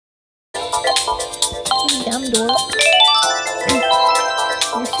dumb dork.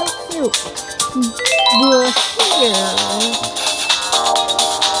 You're so cute. Bushiers.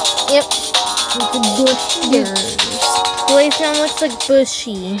 Yep. It's a bushiers. Glaceon looks like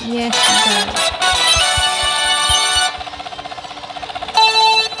bushy. Yes, it does.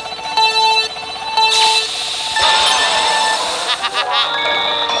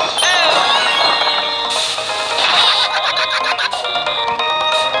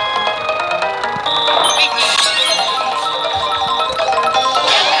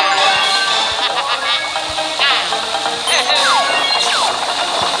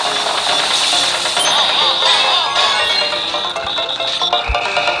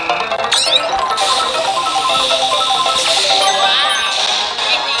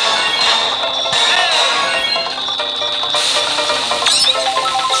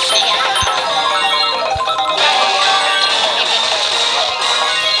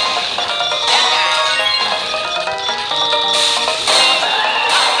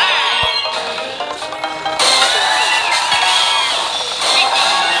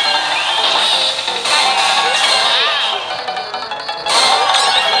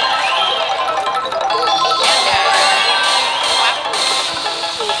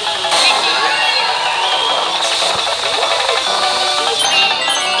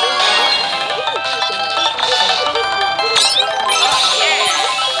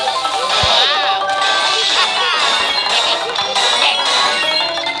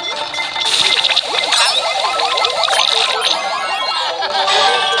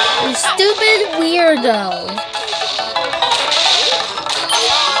 Stupid weirdo.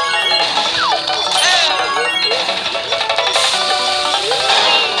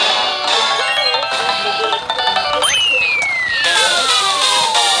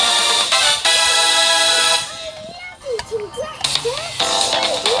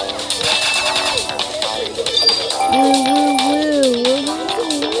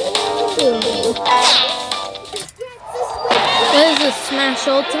 What is this, Smash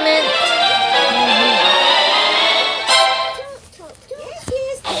Ultimate?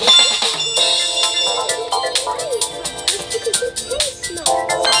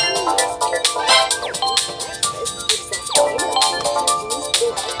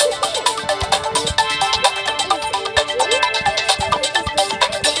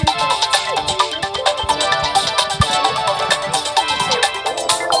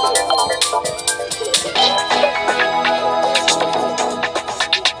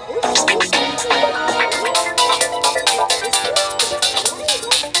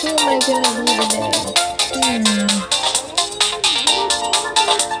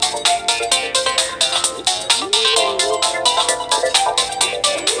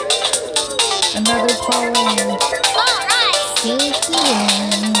 Another Pauline. Alright. Stinky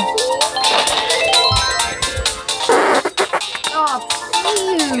one. Oh,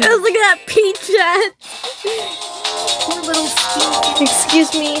 please. Look at that Peachette. Poor little stinky.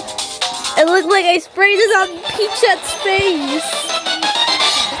 Excuse me. It looked like I sprayed it on Peachette's face.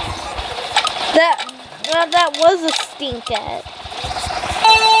 That was a stinkette.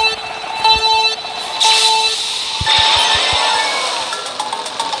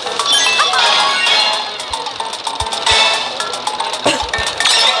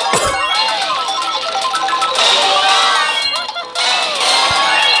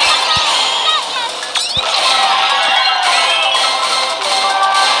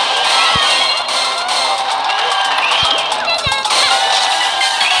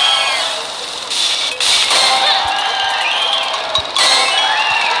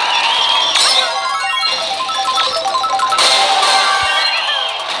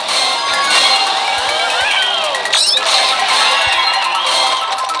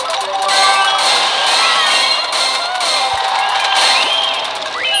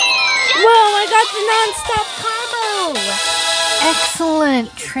 Non-stop combo! Excellent,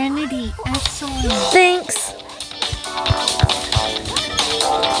 Trinity, excellent. Thanks.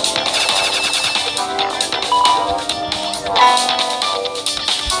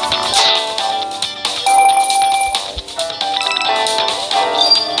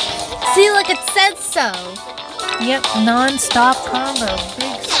 See, look, it said so. Yep, non-stop combo.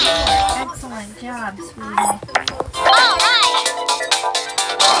 Big score. Excellent job, sweetie. All right.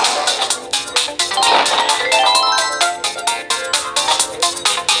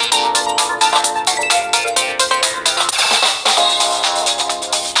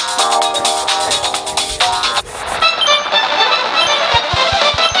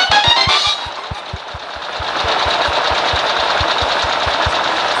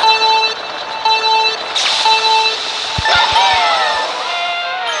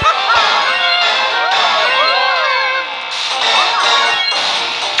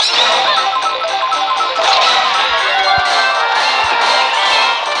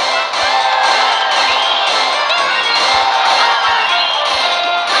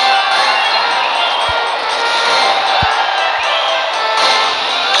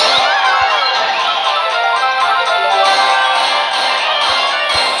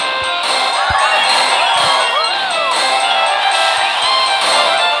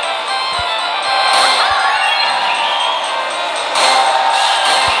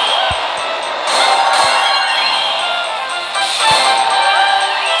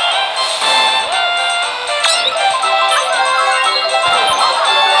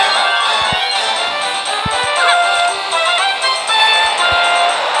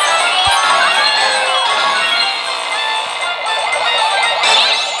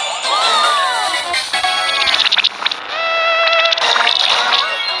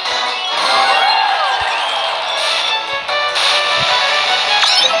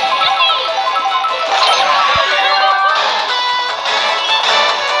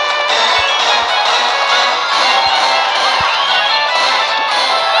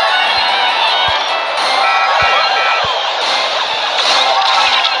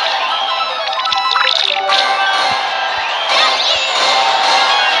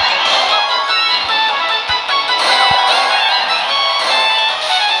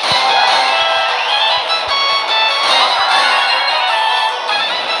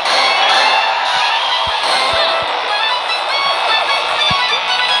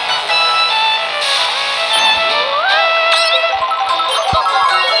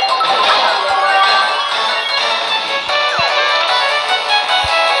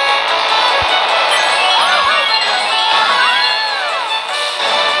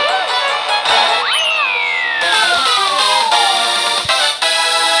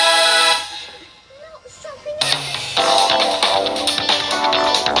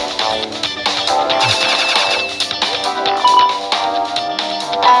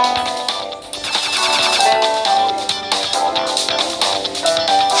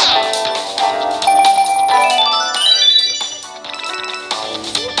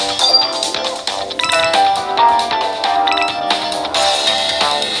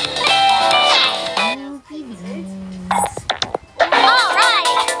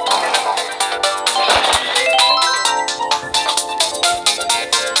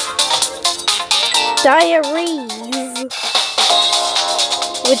 Diaries,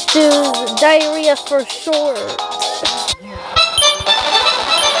 which is diarrhea for short.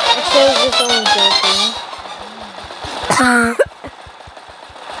 It shows this only joking.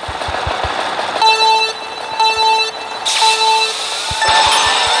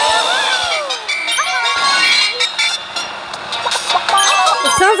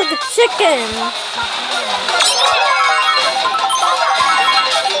 It sounds like a chicken.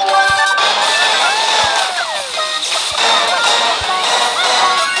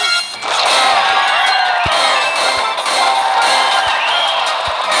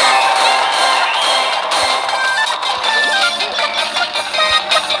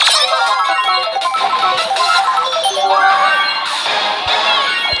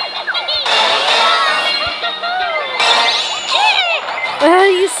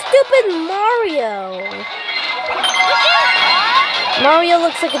 You stupid Mario! Mario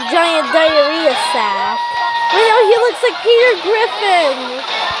looks like a giant diarrhea sack. Wait, no, he looks like Peter Griffin!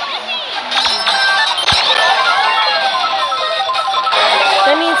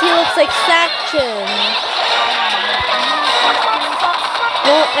 That means he looks like Saction.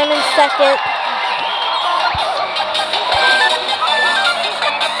 No, I'm in second.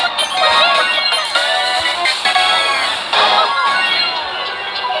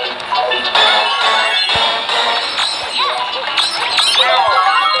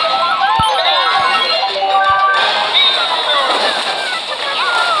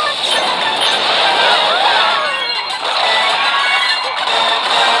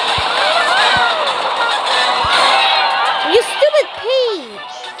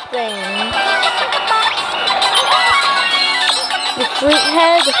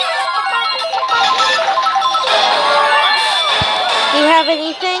 Fruithead? Do you have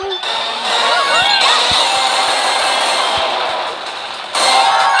anything?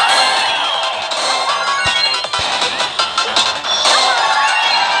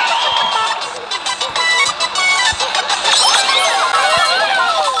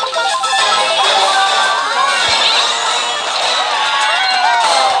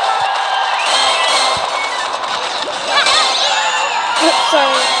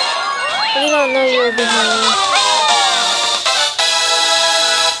 Sorry, I did not know you were behind me.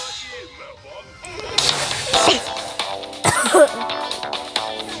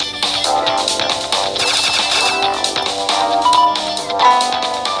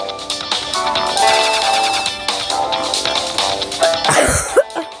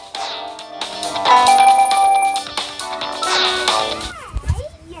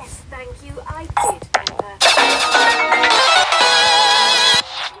 Yes, thank you, I did.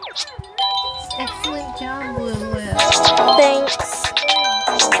 Excellent job, Lulu. Thanks.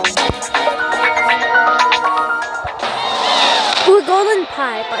 Ooh, a golden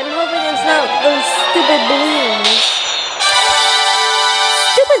pipe. I'm hoping it's not those stupid balloons.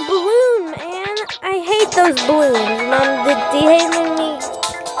 Stupid balloon, man. I hate those balloons. Mom, do you hate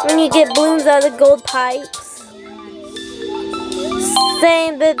when you get balloons out of gold pipes?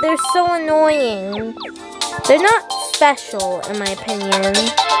 Saying that they're so annoying. They're not special, in my opinion.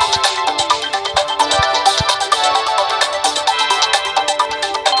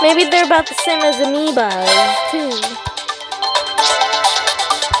 Maybe they're about the same as amoebas, too.